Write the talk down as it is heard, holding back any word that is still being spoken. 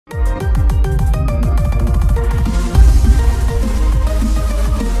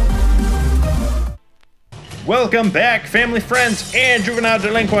Welcome back, family, friends, and juvenile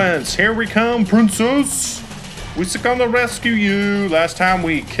delinquents. Here we come, princess. We still gonna rescue you. Last time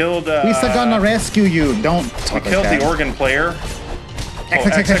we killed. We still gonna rescue you. Don't talk We killed the organ player. X.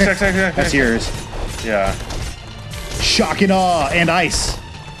 That's yours. Yeah. Shock and awe and ice.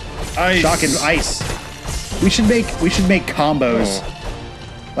 Ice. Shock and ice. We should make combos.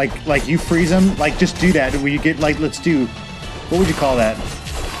 Oh. Like you freeze them. Like just do that. We get like let's do. What would you call that?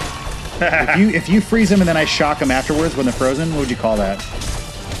 if you freeze them and then I shock them afterwards when they're frozen, what would you call that?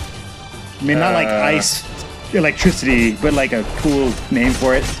 I mean, not like ice, electricity, but like a cool name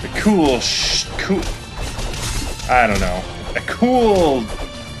for it. A cool. I don't know. A cool.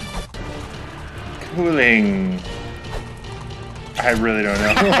 Cooling. I really don't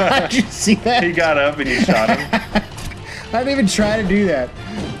know. Did you see that? He got up and you shot him. I didn't even try to do that.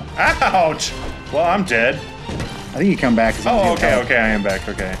 Ouch! Well, I'm dead. I think you come back. Oh, okay, I am back.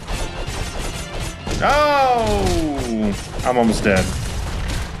 Okay. Oh! I'm almost dead.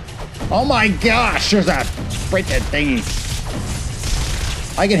 Oh my gosh! There's a freaking thingy.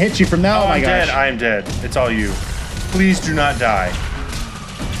 I can hit you from now. Oh my gosh! I am dead. It's all you. Please do not die.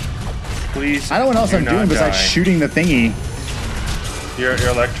 Please. I don't know what else I'm doing besides shooting the thingy. Your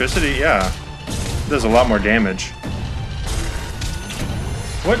electricity, yeah, does a lot more damage.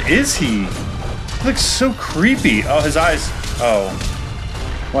 What is he? He looks so creepy. Oh, his eyes. Oh.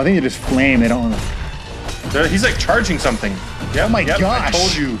 Well, I think they just flame. They don't. He's like charging something. Yep, Oh my gosh! I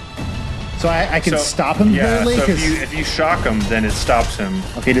told you. So I can stop him barely. So if you shock him, then it stops him.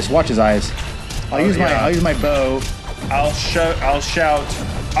 Okay, just watch his eyes. I'll use my bow. I'll shout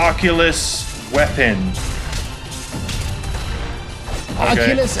Oculus weapon. Okay.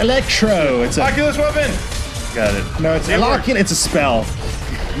 Oculus Electro. It's a Oculus weapon. Got it. No, it's It's a spell.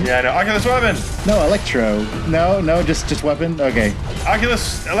 Yeah, no. Oculus weapon. No, Electro. No, just weapon. Okay.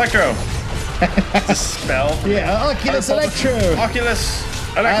 Oculus Electro. It's a spell. Yeah, Oculus Electro. Oculus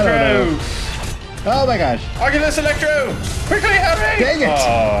Electro. Oh my gosh. Oculus Electro. Quickly, Harry. Dang it.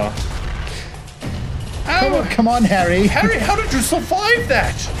 Oh. Come on, Harry. Harry, how did you survive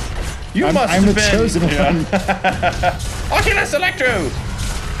that? I'm the chosen one. Oculus Electro.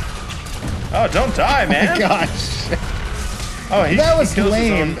 Oh, don't die, man. Oh my gosh. Oh, that was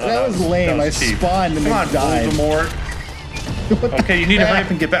lame. That was lame. I spawned and then died. Voldemort. Okay, you need to hurry up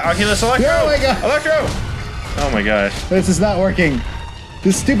and get back. Oculus Electro. Oh my god. Electro. Oh my gosh. This is not working.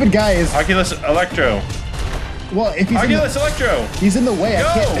 This stupid guy is. Oculus Electro. Well, if he's Oculus Electro. He's in the way.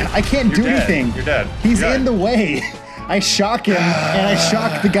 I can't do anything. You're dead. He's in the way. I shock him and I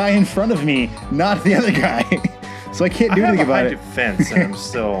shock the guy in front of me, not the other guy. So I can't do anything about it. Defense, and I'm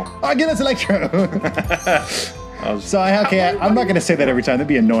still. Oculus Electro. I'm not gonna say that every time. That'd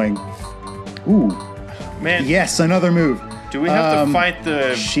be annoying. Ooh, man. Yes, another move. Do we have to fight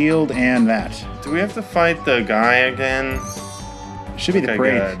the shield and that? Do we have to fight the guy again? Should be the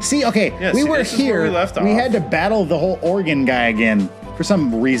parade. Good. See, okay, yeah, we were here. We had to battle the whole organ guy again for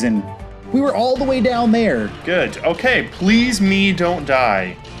some reason. We were all the way down there. Good. Okay, please me don't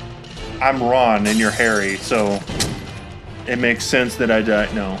die. I'm Ron and you're Harry, so it makes sense that I die.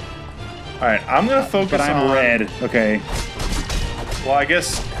 No. All right, I'm gonna focus on. But I'm red. Okay. Well, I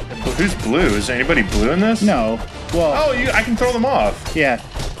guess who's blue? Is there anybody blue in this? No. Well. Oh, I can throw them off. Yeah.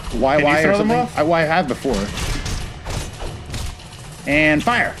 Why throw or something? them off? I have before. And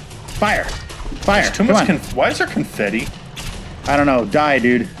fire. Fire. Fire. There's too much. Why is there confetti? I don't know. Die,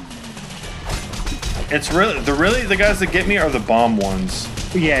 dude. It's really the guys that get me are the bomb ones.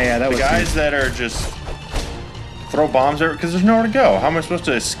 Yeah, that was the guys that are just throw bombs there because there's nowhere to go. How am I supposed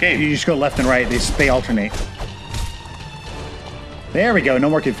to escape? You just go left and right. They alternate. There we go. No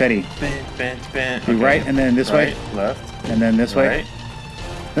more confetti. Okay. Right, and then this way. Left. And then this way. Right.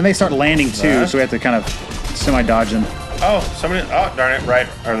 Then they start landing too, Left. so we have to kind of semi-dodge them. Oh, somebody. Oh, darn it. Right.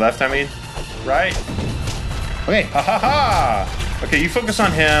 Or left, I mean. Right. Okay. Ha ha ha. Okay, you focus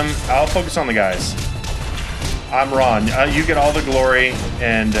on him. I'll focus on the guys. I'm Ron. You get all the glory,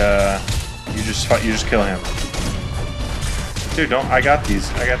 and you just kill him. Dude, don't. I got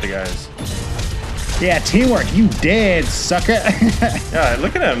these. I got the guys. Yeah, teamwork. You dead, sucker. Yeah,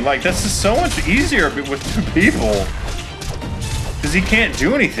 look at him. Like, this is so much easier with two people. Because he can't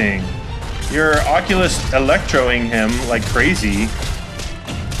do anything. You're Oculus Electroing him like crazy.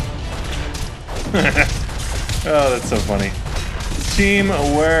 Oh, that's so funny.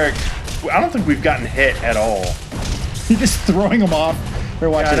 Teamwork. I don't think we've gotten hit at all. You're just throwing them off. Here,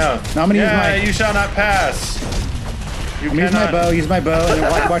 watch this. Know. Now I'm gonna use my. You shall not pass. Use my bow. Use my bow. And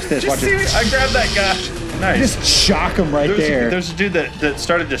then watch this. Watch this. I grabbed that guy. Nice. Just shock him right there. There's a dude that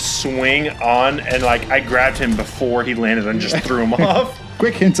started to swing on, and like I grabbed him before he landed and just threw him off.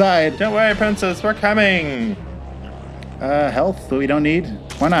 Quick inside. Don't worry, princess, we're coming. Health that we don't need.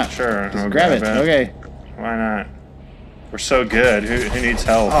 Why not? Sure. Just grab it. Okay. Why not? We're so good. Who needs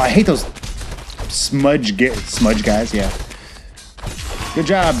help? Oh, I hate those smudge guys. Yeah. Good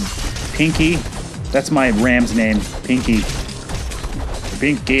job, Pinky. That's my Ram's name, Pinky.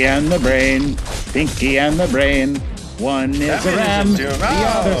 Pinky and the brain. Pinky and the brain. One is a ram, the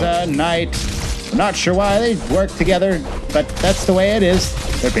other's a knight. I'm not sure why they work together, but that's the way it is.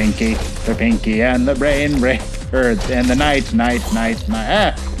 They're Pinky and the brain, and the knight.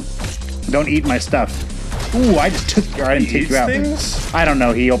 Ah! Don't eat my stuff. Ooh, I just took, or I didn't take you out. Things? I don't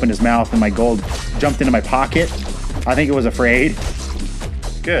know. He opened his mouth and my gold jumped into my pocket. I think it was afraid.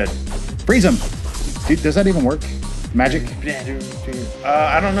 Good. Freeze him. Dude, does that even work? Magic?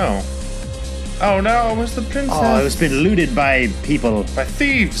 I don't know. Oh no, it was the princess. Oh, it's been looted by people. By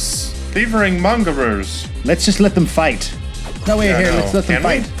thieves. Thievering mongerers. Let's just let them fight. No, wait, here, let's let them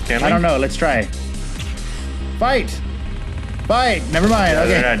fight. Can I we? don't know, let's try. Fight! Fight! Never mind, No,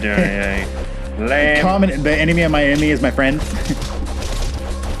 okay. they're not doing anything. Lame. The enemy of my enemy is my friend.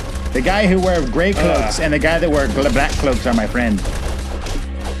 The guy who wears gray cloaks and the guy that wears black cloaks are my friend.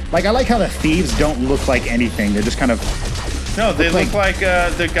 Like, I like how the thieves don't look like anything. They're just kind of... No, they look like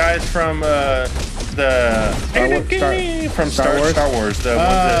the guys from the Star Wars. Star Wars. The ones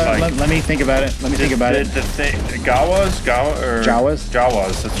that like. Let me think about it. Let me think about it. The thing, Jawas. Jawas.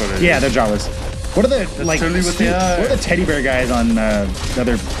 That's what it is. Yeah, they're Jawas. What are the totally what they are. what are the teddy bear guys on the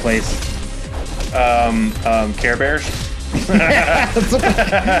other place? Care Bears.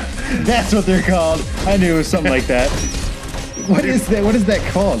 That's what they're called. I knew it was something like that. What is that? What is that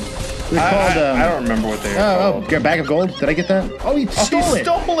called? They're called. I don't remember what they are called. A bag of gold. Did I get that? Oh, he stole it.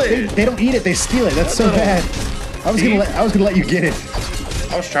 Stole it. They don't eat it. They steal it. That's so bad. I was gonna let you get it.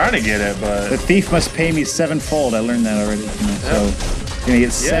 I was trying to get it, but The thief must pay me sevenfold. I learned that already. So you're gonna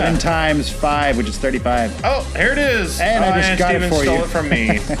get 7 times 5, which is 35. Oh, here it is. And I just got it for stole you. it from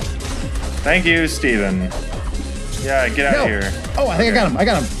me. Thank you, Steven. Yeah, get out of here. Oh, I think I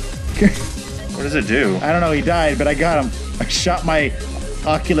got him. What does it do? I don't know. He died, but I got him. I shot my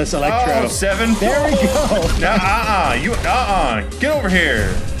Oculus Electro. Oh, 7. There we go. No, get over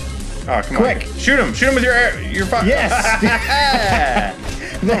here. Oh, come Quick. on. Shoot him with your fire. Yes.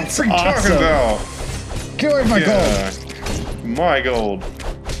 That's What are you talking about? Where's my gold? My gold.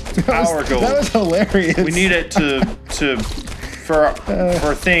 Our gold. That was hilarious. We need it for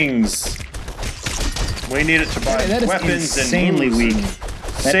things. We need it to buy that is weapons insanely and moves weak.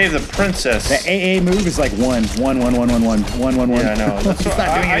 Save the princess. The AA move is like 1. Yeah, I know. That's what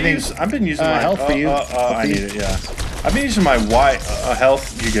not doing anything. I've been using my health for you. I need it. Yeah, I've been using my Y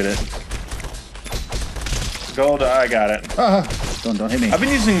health. You get it. Gold. I got it. Don't hit me. I've been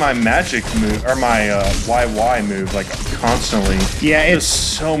using my magic move or my YY move like constantly. Yeah, it does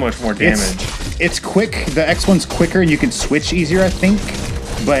so much more damage. It's quick. The X one's quicker, and you can switch easier, I think.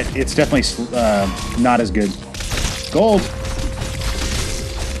 But it's definitely not as good. Gold.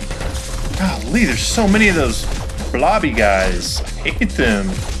 Golly, there's so many of those blobby guys. I hate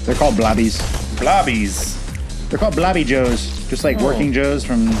them. They're called blobbies. Blobbies. They're called blobby joes, just like working joes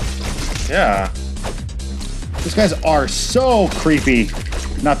from... Yeah. These guys are so creepy.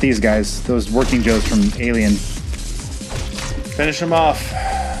 Not these guys. Those working joes from Alien. Finish him off.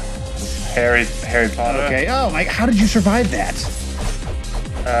 Harry Potter. Okay. Oh, my... How did you survive that?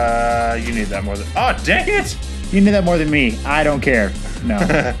 You need that more than... Oh, dang it! You need that more than me. I don't care. No.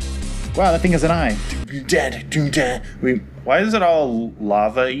 Wow, that thing has an eye. Why is it all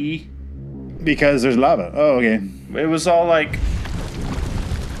lava-y? Because there's lava. Oh, okay. It was all like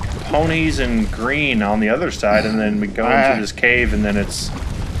ponies and green on the other side, and then we go into this cave, and then it's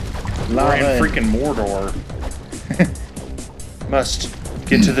Lava. we're in freaking Mordor. Must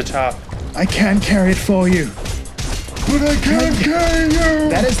get to the top. I can't carry it for you. But I can't carry you!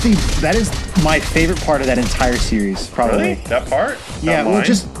 That is my favorite part of that entire series, probably. Really? That part? Yeah, well,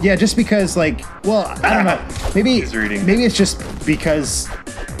 just because, like, well, I don't know. Maybe it's just because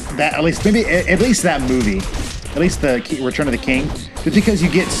that at least that movie, at least the Return of the King, just because you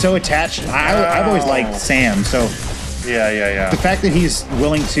get so attached. I've always liked Sam, so yeah. the fact that he's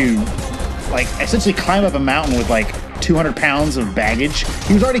willing to, like, essentially climb up a mountain with like 200 pounds of baggage.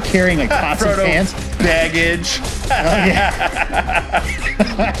 He was already carrying like pots and pans. Baggage.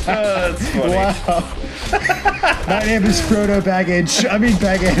 Oh, that's funny. Wow. My name is Frodo Baggage.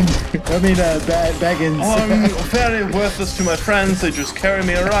 Baggins. I'm very worthless to my friends. They just carry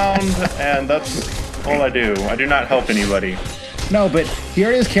me around, and that's all I do. I do not help anybody. No, but he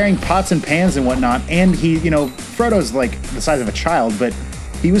already is carrying pots and pans and whatnot, and he, you know, Frodo's like the size of a child, but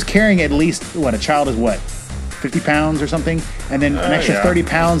he was carrying at least, what, a child is what, 50 pounds or something? And then an extra 30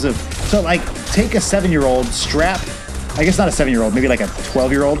 pounds of, so like, take a 7-year-old, strap, I guess not a 7-year-old, maybe like a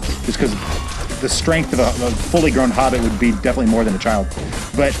 12-year-old, just because the strength of a fully grown hobbit would be definitely more than a child.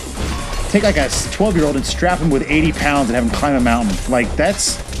 But take like a 12-year-old and strap him with 80 pounds and have him climb a mountain. Like,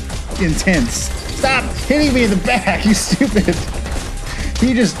 that's intense. Stop hitting me in the back, you stupid.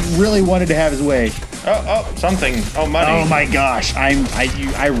 He just really wanted to have his way. Oh, something. Oh, money. Oh my gosh, I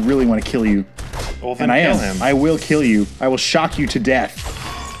really want to kill you. Well, and I kill him. I will kill you. I will shock you to death.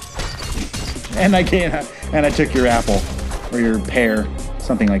 And I can't. And I took your apple or your pear,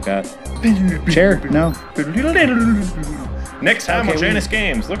 something like that. Chair? No. Next time on Janus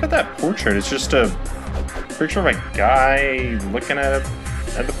Games, look at that portrait. It's just a picture of a guy looking at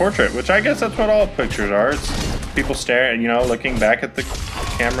the portrait, which I guess that's what all pictures are. It's people staring, you know, looking back at the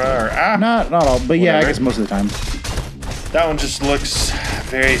camera, or not all, but yeah, I guess most of the time. That one just looks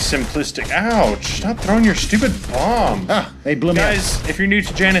very simplistic. Ouch! Stop throwing your stupid bomb. They blew me up. Guys, if you're new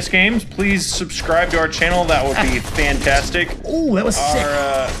to Janus Games, please subscribe to our channel. That would be fantastic. Oh, that was sick.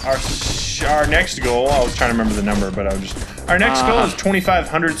 Our next goal, I was trying to remember the number, but our next goal is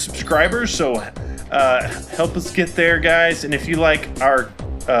 2,500 subscribers. So help us get there, guys. And if you like our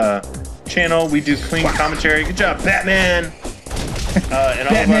channel, we do clean commentary. Good job, Batman. And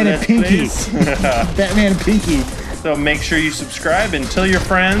Batman and Pinky. Batman and Pinky. So make sure you subscribe and tell your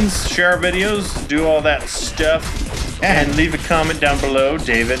friends, share our videos, do all that stuff, and leave a comment down below.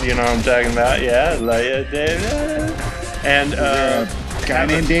 David, you know what I'm talking about? Yeah, like David. And guy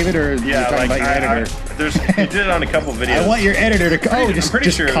named David, or yeah, talking like about your editor? You did it on a couple videos. I want your editor to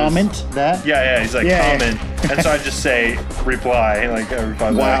just sure comment that. Yeah, he's like comment, and so I just say reply, like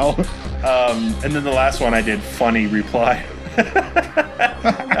reply wow. back. And then the last one I did funny reply.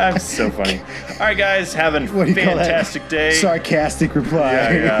 I'm so funny. All right, guys, have a fantastic day. Sarcastic reply.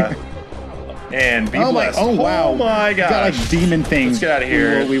 Yeah. And be blessed. Oh wow! Oh my gosh! Got like demon things. Let's get out of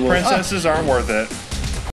here. We will, Princesses aren't worth it.